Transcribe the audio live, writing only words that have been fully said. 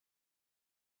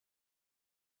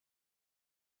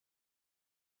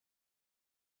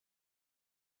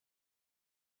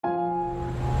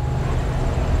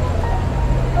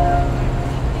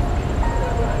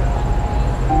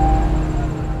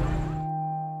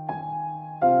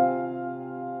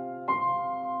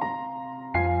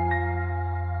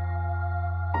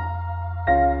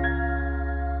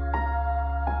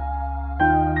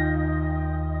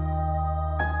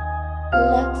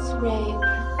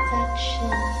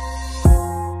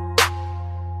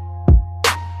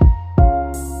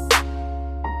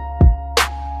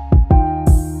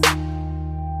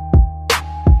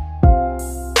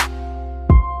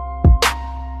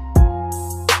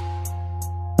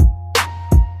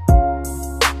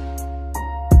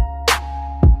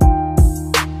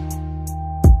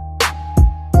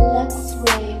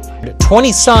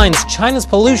20 signs China's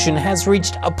pollution has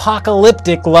reached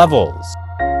apocalyptic levels.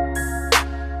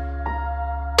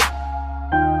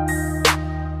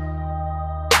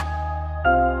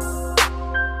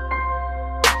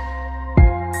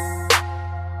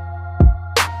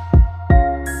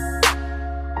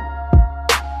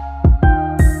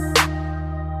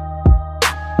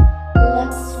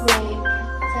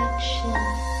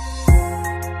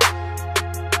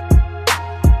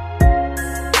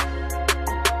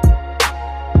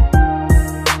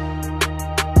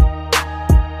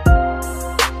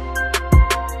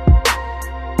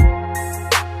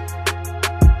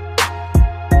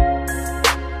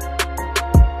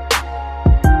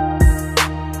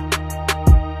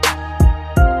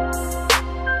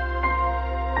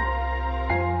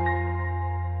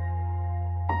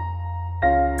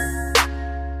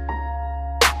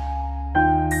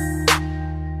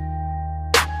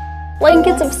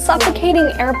 Blankets of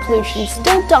suffocating air pollution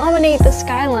still dominate the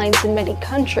skylines in many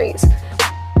countries.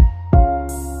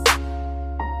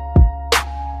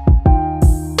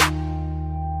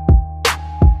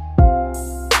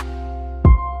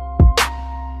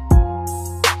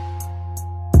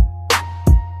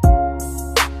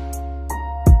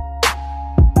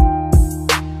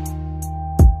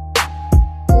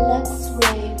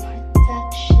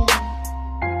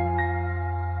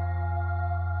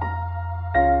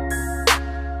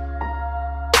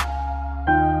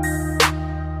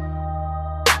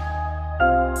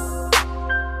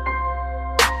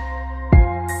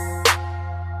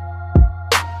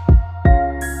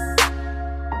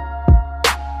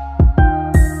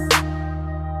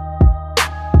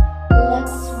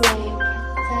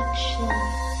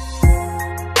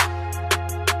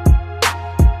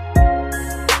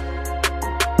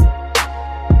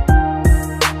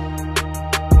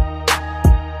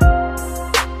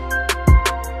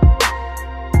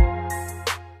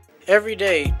 Every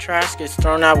day, trash gets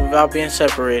thrown out without being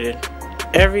separated.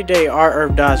 Every day, our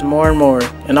Earth dies more and more,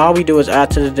 and all we do is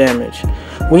add to the damage.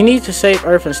 We need to save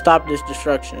Earth and stop this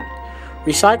destruction.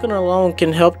 Recycling alone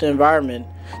can help the environment.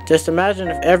 Just imagine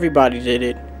if everybody did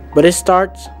it. But it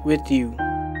starts with you.